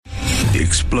The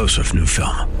explosive new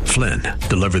film, Flynn,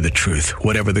 deliver the truth,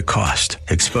 whatever the cost,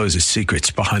 exposes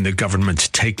secrets behind the government's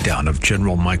takedown of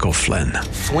General Michael Flynn.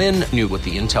 Flynn knew what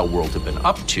the intel world had been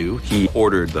up to. He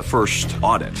ordered the first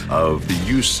audit of the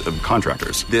use of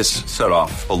contractors. This set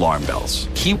off alarm bells.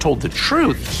 He told the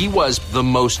truth. He was the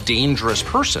most dangerous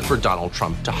person for Donald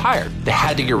Trump to hire. They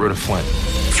had to get rid of Flynn.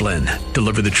 Flynn,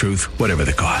 deliver the truth, whatever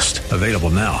the cost. Available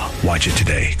now. Watch it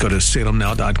today. Go to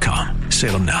salemnow.com.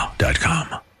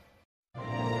 salemnow.com.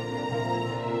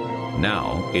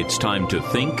 Now it's time to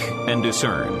think and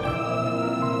discern.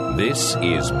 This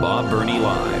is Bob Burney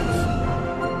Live.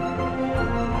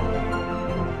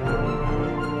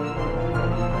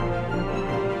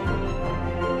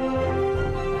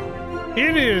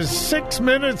 It is 6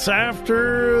 minutes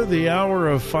after the hour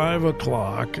of 5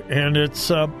 o'clock, and it's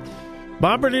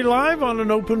Bob Burney Live on an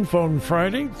open phone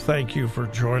Friday. Thank you for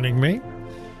joining me.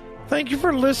 Thank you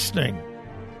for listening.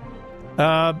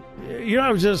 I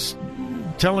was just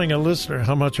telling a listener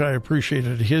how much I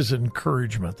appreciated his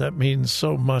encouragement. That means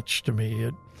so much to me.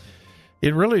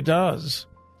 It really does.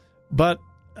 But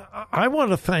I want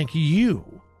to thank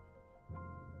you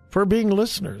for being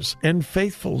listeners and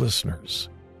faithful listeners.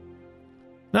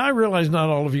 Now, I realize not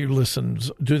all of you listens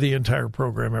to the entire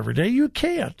program every day. You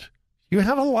can't. You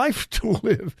have a life to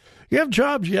live. You have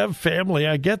jobs. You have family.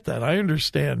 I get that. I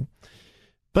understand.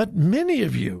 But many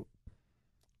of you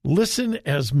listen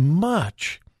as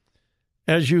much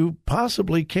as you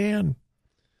possibly can.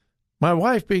 My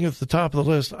wife being at the top of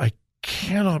the list, I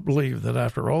cannot believe that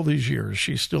after all these years,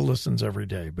 she still listens every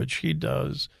day, but she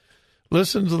does.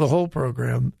 Listen to the whole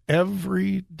program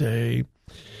every day.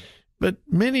 But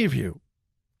many of you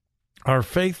are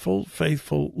faithful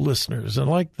listeners. And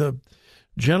like the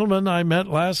gentleman I met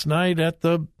last night at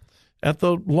the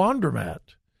laundromat,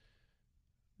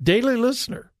 daily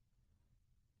listener.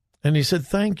 And he said,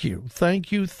 thank you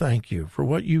for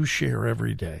what you share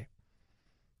every day.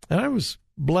 And I was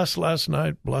blessed last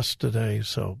night, blessed today.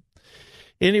 So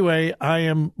anyway, I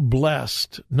am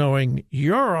blessed knowing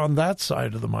you're on that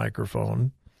side of the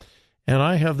microphone, and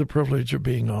I have the privilege of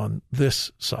being on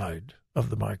this side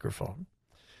of the microphone.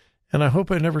 And I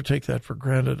hope I never take that for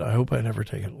granted. I hope I never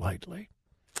take it lightly.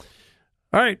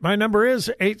 All right, my number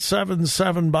is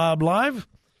 877-BOB-LIVE.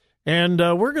 And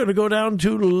we're going to go down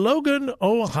to Logan,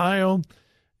 Ohio,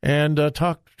 and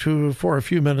talk for a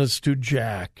few minutes to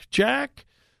Jack. Jack,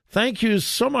 thank you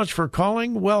so much for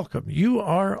calling. Welcome. You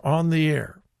are on the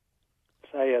air.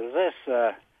 Say, is this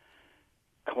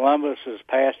Columbus's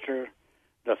pastor,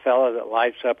 the fellow that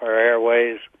lights up our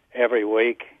airways every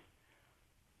week?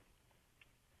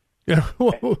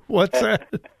 What's that?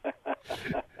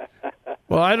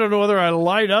 Well, I don't know whether I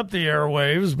light up the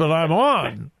airwaves, but I'm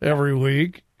on every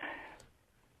week.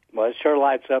 Well, it sure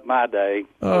lights up my day.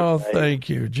 Oh, thank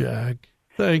you, Jack.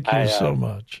 Thank you so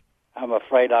much. I'm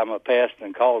afraid I'm a pest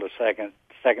and called a second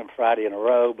Friday in a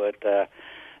row, but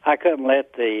I couldn't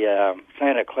let the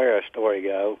Santa Clara story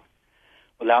go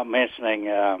without mentioning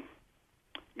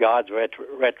God's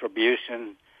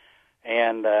retribution.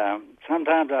 And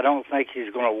sometimes I don't think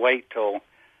he's going to wait till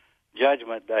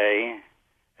Judgment Day,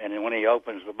 and when he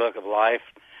opens the book of life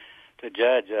to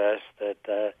judge us,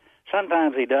 that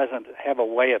sometimes he doesn't have a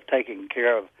way of taking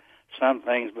care of some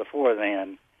things before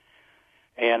then.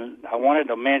 And I wanted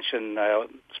to mention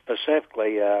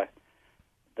specifically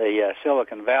the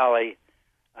Silicon Valley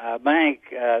Bank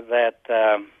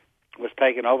that was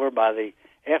taken over by the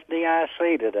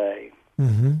FDIC today.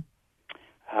 Mm-hmm.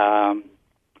 I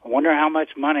wonder how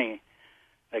much money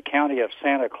the county of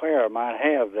Santa Clara might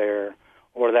have there,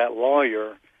 or that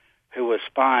lawyer who was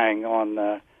spying on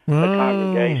the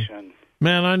congregation.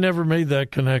 Man, I never made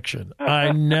that connection.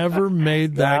 I never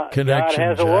made that connection, God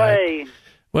has Jack. a way.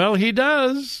 Well, he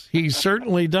does. He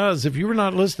certainly does. If you were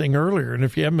not listening earlier, and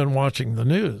if you haven't been watching the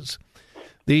news,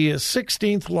 the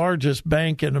 16th largest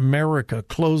bank in America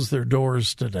closed their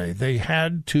doors today.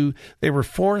 They were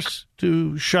forced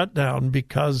to shut down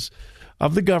because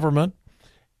of the government.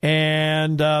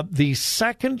 And the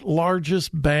second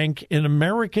largest bank in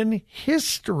American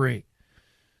history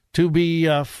to be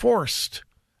forced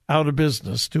out of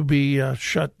business, to be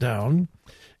shut down.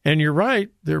 And you're right,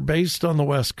 they're based on the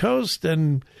West Coast.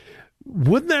 And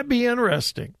wouldn't that be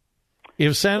interesting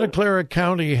if Santa Clara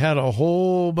County had a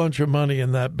whole bunch of money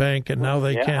in that bank and now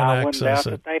they can't access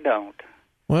it? They don't.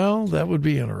 Well, that would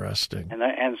be interesting.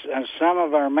 And some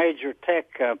of our major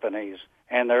tech companies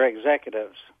and their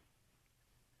executives.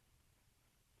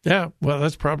 Yeah, well,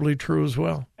 that's probably true as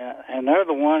well. And they're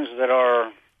the ones that are,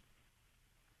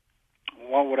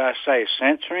 what would I say,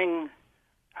 censoring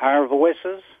our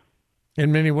voices?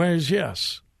 In many ways,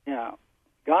 yes. Yeah.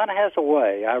 God has a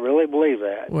way. I really believe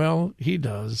that. Well, he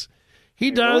does.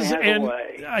 He does, really and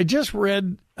way. I just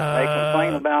read... They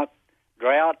complain about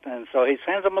drought, and so he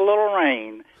sends them a little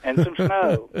rain and some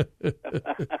snow.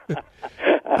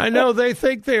 I know, they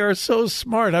think they are so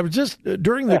smart. I was just,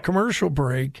 during the commercial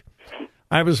break,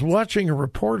 I was watching a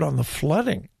report on the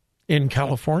flooding in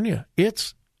California.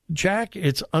 It's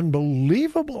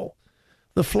unbelievable,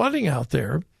 the flooding out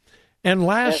there. And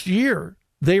last year,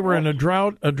 they were in a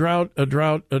drought. And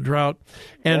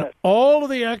all of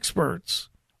the experts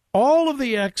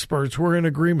were in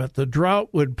agreement. The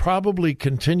drought would probably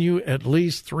continue at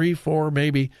least 3, 4,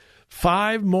 maybe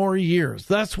 5 more years.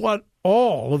 That's what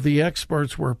all of the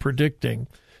experts were predicting,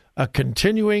 a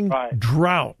continuing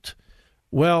drought.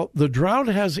 Well, the drought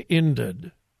has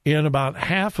ended in about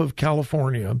half of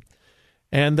California,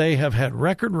 and they have had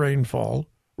record rainfall,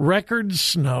 record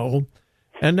snow,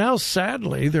 and now,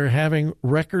 sadly, they're having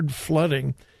record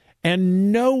flooding.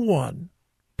 And no one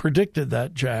predicted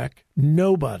that, Jack.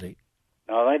 Nobody.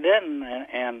 No, they didn't.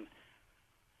 And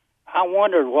I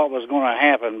wondered what was going to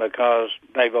happen because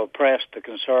they've oppressed the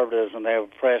conservatives and they've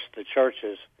oppressed the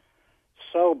churches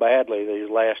so badly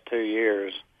these last 2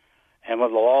 years. And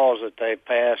with the laws that they've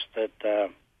passed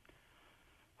that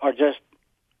are just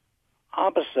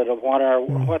opposite of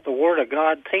what the Word of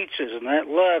God teaches and that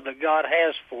love that God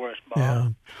has for us,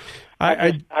 Bob.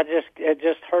 Yeah. It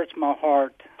just hurts my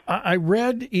heart. I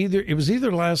read it was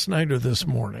either last night or this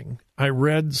morning, I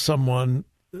read someone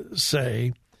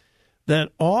say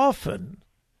that often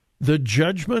the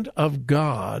judgment of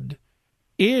God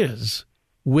is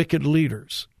wicked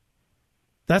leaders.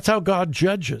 That's how God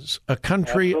judges a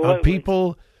country, a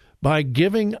people, by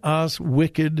giving us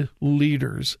wicked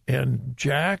leaders. And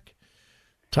Jack,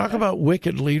 talk about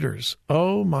wicked leaders.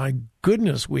 Oh, my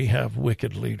goodness, we have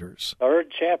wicked leaders. 3rd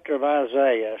chapter of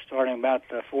Isaiah, starting about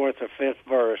the 4th or 5th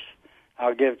verse,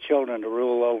 I'll give children to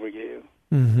rule over you.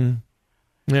 Mm-hmm.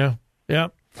 Yeah.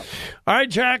 All right,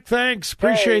 Jack, thanks.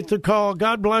 Appreciate the call.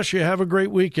 God bless you. Have a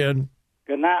great weekend.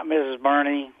 Good night, Mrs.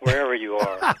 Bernie, wherever you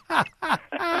are.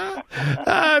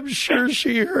 I'm sure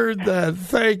she heard that.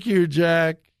 Thank you,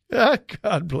 Jack.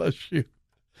 God bless you.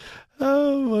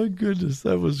 Oh, my goodness,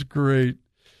 that was great.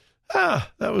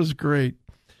 That was great.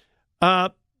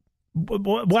 Wow,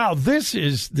 this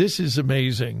is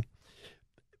amazing.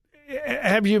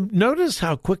 Have you noticed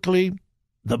how quickly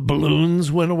the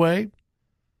balloons went away?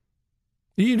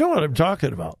 You know what I'm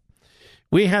talking about.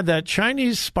 We had that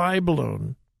Chinese spy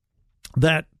balloon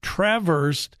that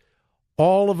traversed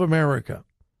all of America.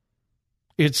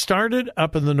 It started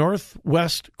up in the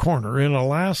northwest corner in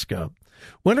Alaska,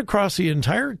 went across the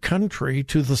entire country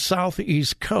to the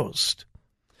southeast coast.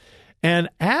 And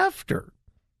after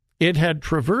it had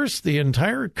traversed the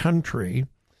entire country,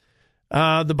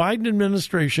 the Biden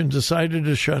administration decided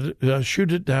to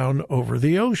shoot it down over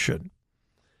the ocean.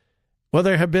 Well,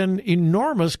 there have been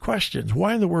enormous questions.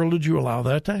 Why in the world did you allow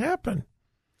that to happen?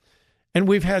 And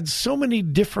we've had so many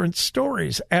different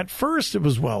stories. At first, it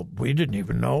was, we didn't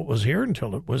even know it was here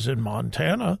until it was in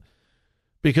Montana,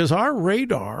 because our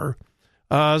radar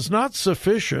is not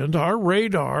sufficient. Our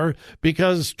radar,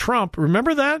 because Trump,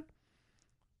 remember that?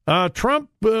 Trump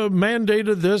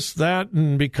mandated this, that,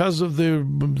 and because of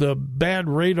the bad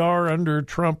radar under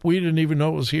Trump, we didn't even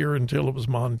know it was here until it was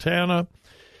Montana.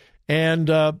 And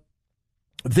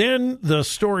then the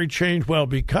story changed,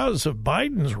 because of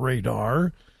Biden's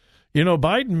radar. You know,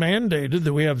 Biden mandated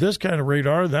that we have this kind of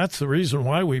radar. That's the reason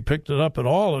why we picked it up at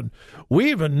all. And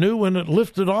we even knew when it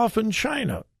lifted off in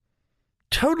China.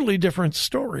 Totally different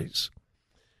stories.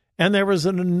 And there was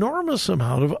an enormous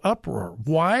amount of uproar.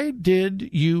 Why did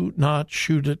you not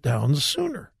shoot it down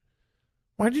sooner?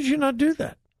 Why did you not do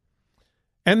that?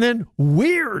 And then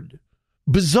weird,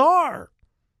 bizarre,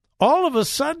 all of a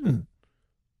sudden,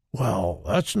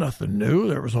 that's nothing new.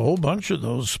 There was a whole bunch of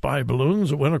those spy balloons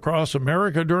that went across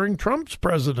America during Trump's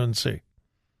presidency.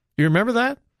 You remember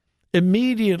that?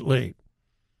 Immediately,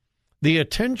 the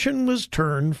attention was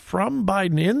turned from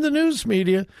Biden in the news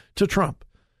media to Trump.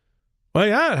 Well,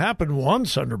 yeah, it happened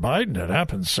once under Biden. It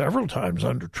happened several times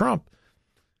under Trump.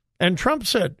 And Trump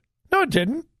said, no, it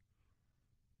didn't.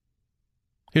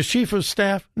 His chief of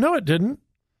staff, no, it didn't.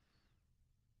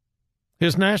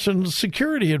 His national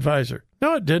security advisor,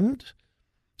 no, it didn't.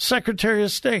 Secretary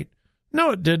of State,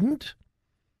 no, it didn't.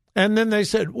 And then they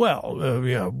said,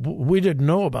 we didn't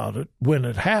know about it when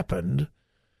it happened.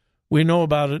 We know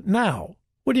about it now.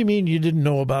 What do you mean you didn't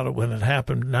know about it when it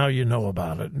happened? Now you know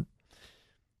about it.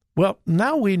 Well,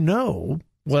 now we know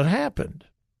what happened.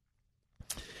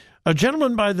 A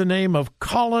gentleman by the name of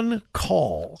Colin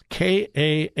Kahl,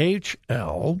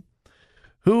 Kahl,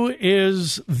 who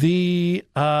is the,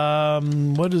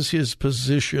 what is his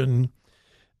position?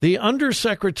 The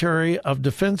Undersecretary of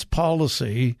Defense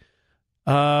Policy,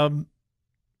 appointed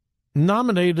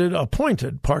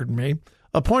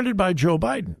by Joe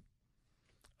Biden.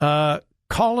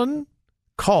 Colin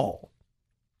Kahl.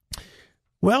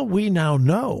 Well, we now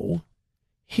know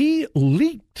he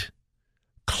leaked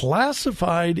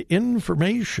classified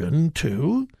information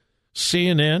to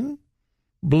CNN,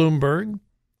 Bloomberg,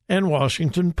 and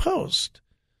Washington Post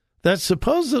that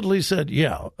supposedly said,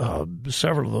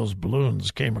 several of those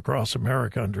balloons came across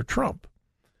America under Trump.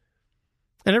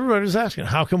 And everybody was asking,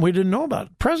 how come we didn't know about it?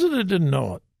 The president didn't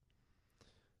know it.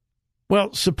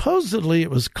 Well, supposedly it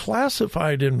was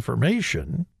classified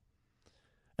information,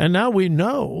 and now we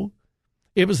know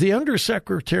it was the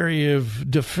Undersecretary of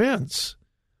Defense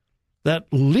that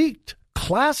leaked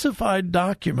classified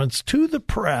documents to the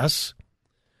press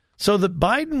so that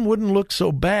Biden wouldn't look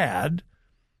so bad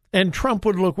and Trump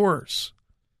would look worse.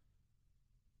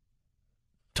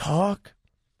 Talk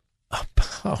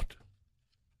about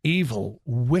evil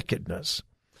wickedness.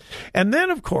 And then,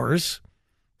 of course,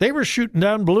 they were shooting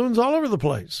down balloons all over the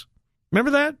place.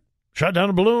 Remember that? Shot down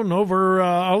a balloon over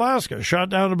Alaska. Shot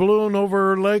down a balloon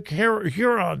over Lake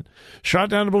Huron. Shot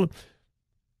down a balloon.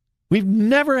 We've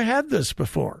never had this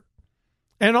before.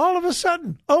 And all of a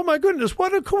sudden, oh my goodness,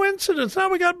 what a coincidence. Now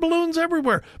we got balloons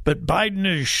everywhere. But Biden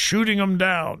is shooting them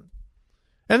down.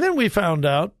 And then we found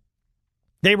out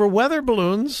they were weather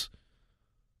balloons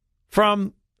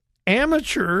from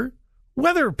amateur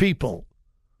weather people.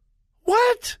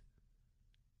 What?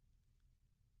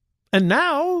 And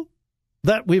now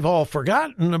that we've all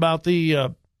forgotten about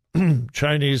the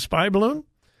Chinese spy balloon,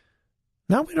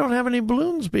 now we don't have any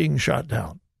balloons being shot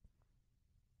down.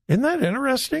 Isn't that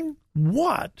interesting?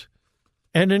 What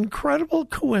an incredible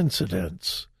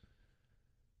coincidence.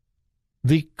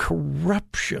 The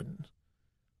corruption,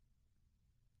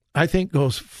 I think,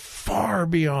 goes far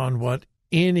beyond what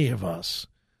any of us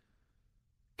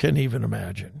can even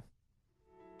imagine.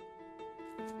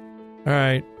 All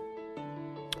right.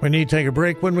 We need to take a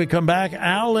break. When we come back,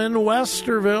 Al in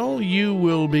Westerville, you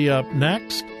will be up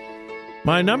next.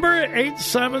 My number,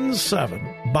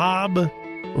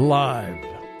 877-BOB-LIVE.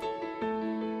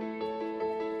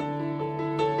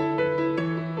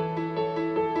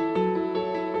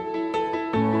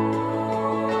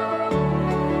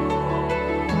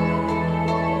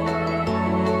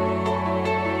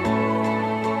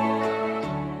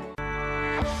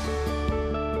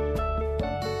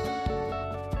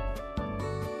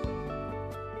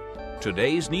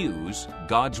 Today's news,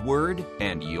 God's Word,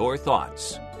 and your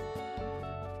thoughts.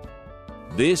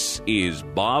 This is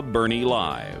Bob Burney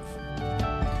Live.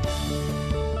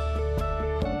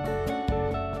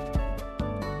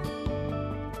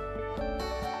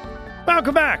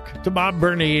 Welcome back to Bob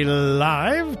Burney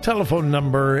Live. Telephone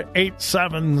number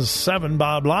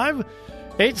 877-BOB-LIVE.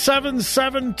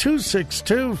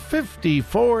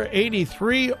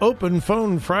 877-262-5483. Open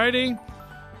phone Friday.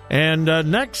 And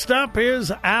next up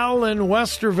is Al in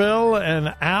Westerville.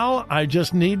 And Al, I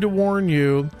just need to warn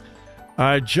you,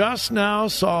 I just now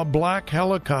saw black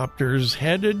helicopters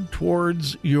headed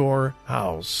towards your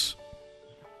house.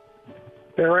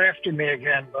 They're after me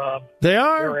again, Bob. They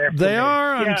are. They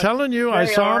are. I'm telling you, I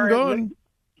saw them going.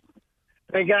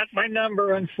 They got my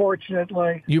number,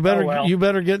 unfortunately. You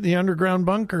better get in the underground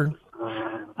bunker.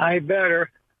 I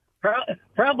better.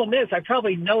 Problem is, I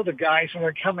probably know the guys when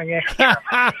they're coming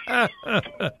after.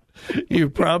 You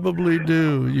probably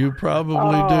do. You probably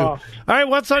do. All right,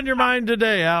 what's on your mind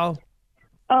today, Al?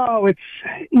 Oh, it's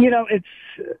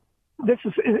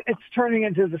turning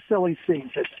into the silly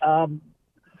season.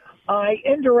 I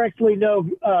indirectly know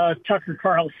Tucker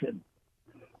Carlson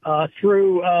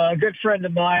through a good friend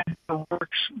of mine who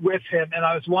works with him, and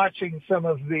I was watching some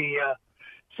of the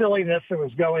silliness that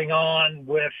was going on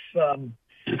with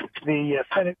the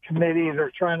Senate committee.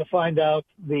 They're trying to find out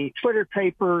the Twitter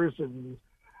papers and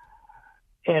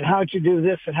how'd you do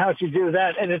this and how'd you do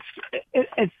that, and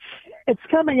it's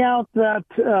coming out that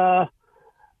the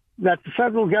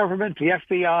federal government, the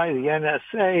FBI, the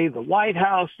NSA, the White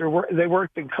House,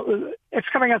 it's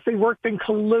coming out they worked in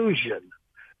collusion.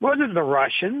 It wasn't the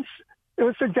Russians. It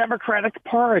was the Democratic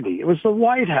Party. It was the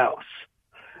White House.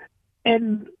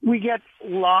 And we get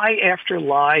lie after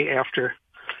lie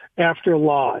after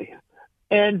lie.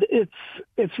 And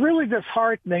it's really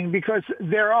disheartening because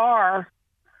there are,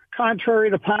 contrary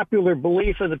to popular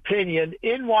belief and opinion,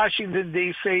 in Washington,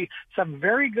 D.C., some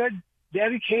very good,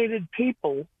 dedicated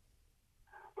people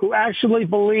who actually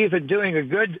believe in doing a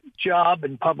good job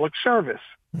in public service.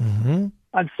 Mm-hmm.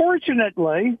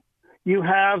 Unfortunately, you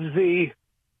have the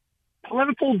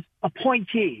political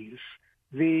appointees,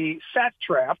 the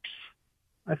satraps,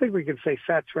 I think we can say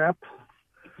satrap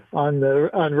on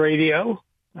radio.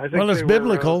 I think it's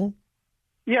biblical.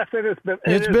 Yes, it is.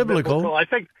 It's biblical. I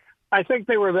think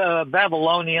they were the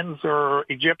Babylonians or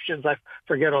Egyptians. I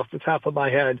forget off the top of my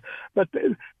head. But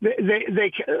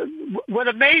they what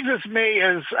amazes me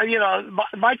is,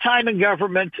 my time in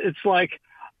government. It's like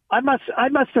I must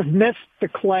have missed the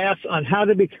class on how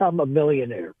to become a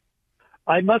millionaire.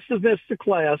 I must have missed the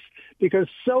class because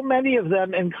so many of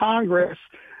them in Congress,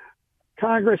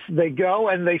 they go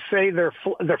and they say they're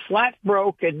flat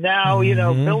broke, and now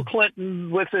Bill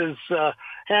Clinton with his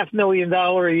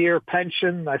 $500,000 a year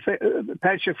pension, I think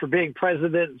pension for being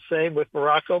president, same with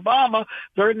Barack Obama,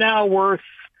 they're now worth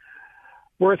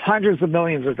hundreds of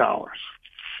millions of dollars.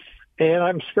 And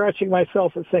I'm scratching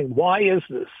myself and saying, why is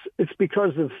this? It's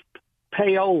because of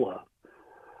payola,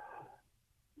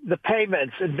 the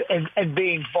payments and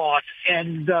being bought,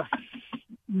 and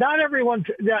not everyone's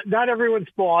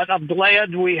bought. I'm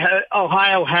glad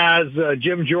Ohio has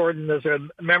Jim Jordan as a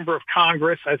member of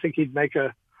Congress. I think he'd make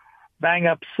a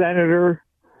bang-up senator.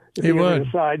 He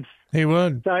would. He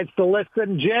would. Decides to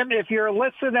listen. Jim, if you're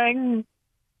listening,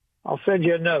 I'll send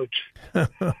you a note.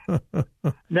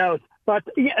 No, but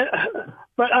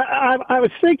I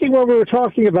was thinking when we were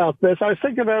talking about this, I was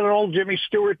thinking about an old Jimmy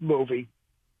Stewart movie.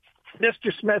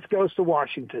 Mr. Smith Goes to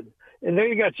Washington. And there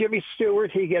you got Jimmy Stewart.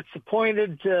 He gets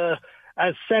appointed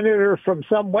as senator from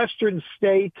some western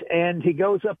state, and he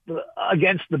goes up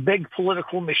against the big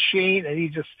political machine, and he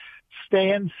just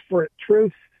stands for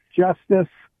truth,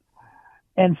 justice,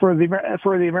 and for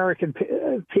the American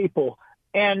people.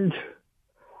 And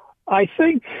I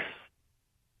think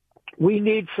we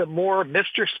need some more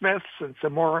Mr. Smiths and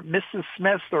some more Mrs.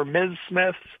 Smiths or Ms.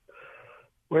 Smiths,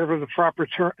 whatever the proper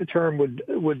term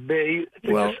would be,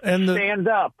 and stand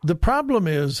up. The problem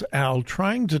is, Al,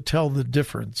 trying to tell the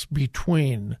difference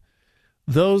between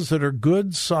those that are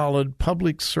good, solid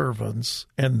public servants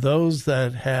and those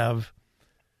that have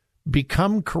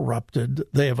become corrupted.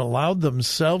 They have allowed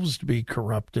themselves to be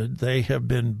corrupted. They have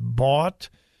been bought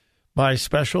by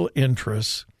special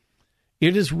interests.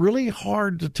 It is really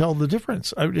hard to tell the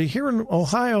difference. Here in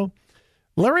Ohio,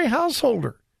 Larry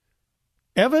Householder,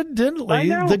 evidently,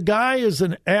 the guy is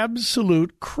an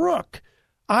absolute crook.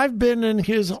 I've been in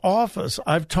his office.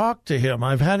 I've talked to him.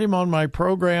 I've had him on my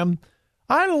program.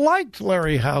 I liked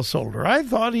Larry Householder. I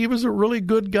thought he was a really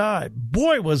good guy.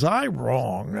 Boy, was I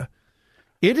wrong.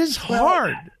 It is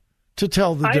hard to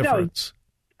tell the difference.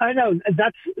 I know.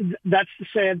 That's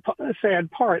the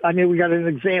sad part. I mean, we got an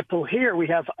example here. We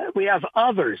have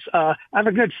others. I have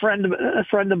a good friend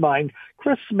of mine,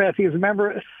 Chris Smith. He's a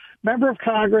member of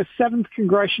Congress, 7th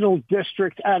Congressional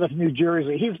District out of New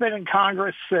Jersey. He's been in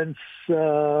Congress since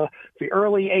the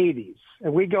early 80s.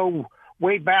 And we go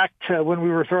way back to when we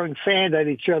were throwing sand at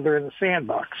each other in the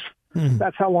sandbox.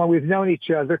 That's how long we've known each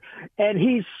other.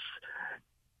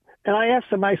 And I asked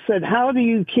him, I said, how do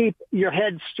you keep your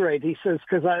head straight? He says,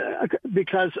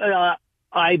 because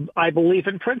I believe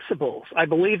in principles. I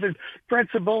believe in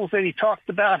principles. And he talked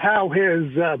about how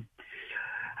his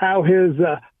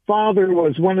father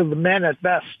was one of the men at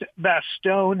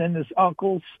Bastogne, and his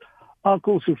uncles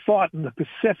who fought in the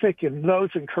Pacific, and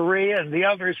those in Korea, and the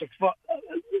others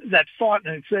that fought,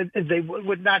 and said they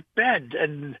would not bend,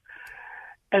 and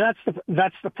that's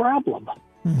the problem.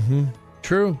 Mm-hmm.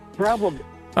 True problem.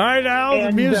 All right, Al.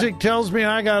 The music tells me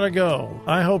I gotta go.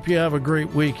 I hope you have a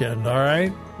great weekend. All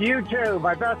right. You too.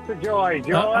 My best of joy.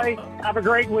 Have a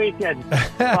great weekend.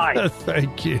 Bye.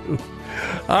 Thank you.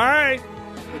 All right.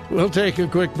 We'll take a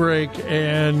quick break,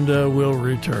 and we'll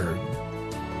return.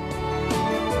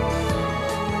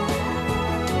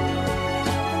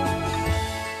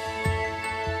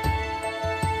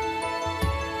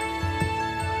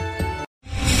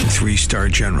 Three-star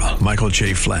General Michael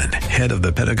J. Flynn, head of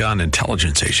the Pentagon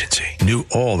Intelligence Agency, knew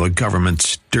all the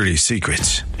government's dirty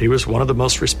secrets. He was one of the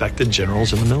most respected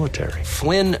generals in the military.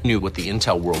 Flynn knew what the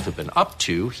intel world had been up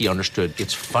to. He understood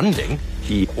its funding.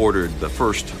 He ordered the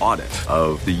first audit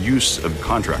of the use of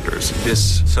contractors.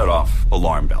 This set off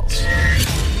alarm bells.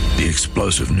 The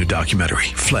explosive new documentary,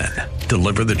 Flynn,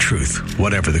 Deliver the Truth,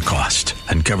 Whatever the Cost,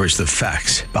 uncovers the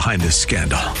facts behind this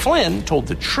scandal. Flynn told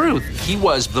the truth. He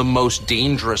was the most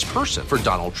dangerous person for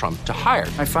Donald Trump to hire.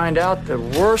 I find out the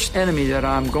worst enemy that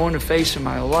I'm going to face in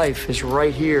my life is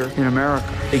right here in America.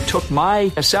 They took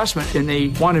my assessment and they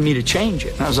wanted me to change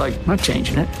it. And I was like, I'm not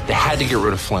changing it. They had to get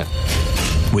rid of Flynn.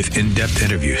 With in-depth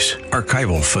interviews,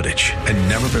 archival footage, and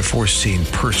never-before-seen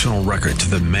personal records of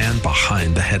the man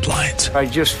behind the headlines. I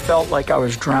just felt like I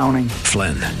was drowning.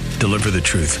 Flynn, Deliver the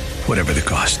Truth, Whatever the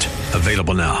Cost.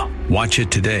 Available now, Watch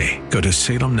it today. Go to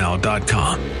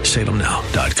salemnow.com.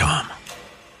 salemnow.com.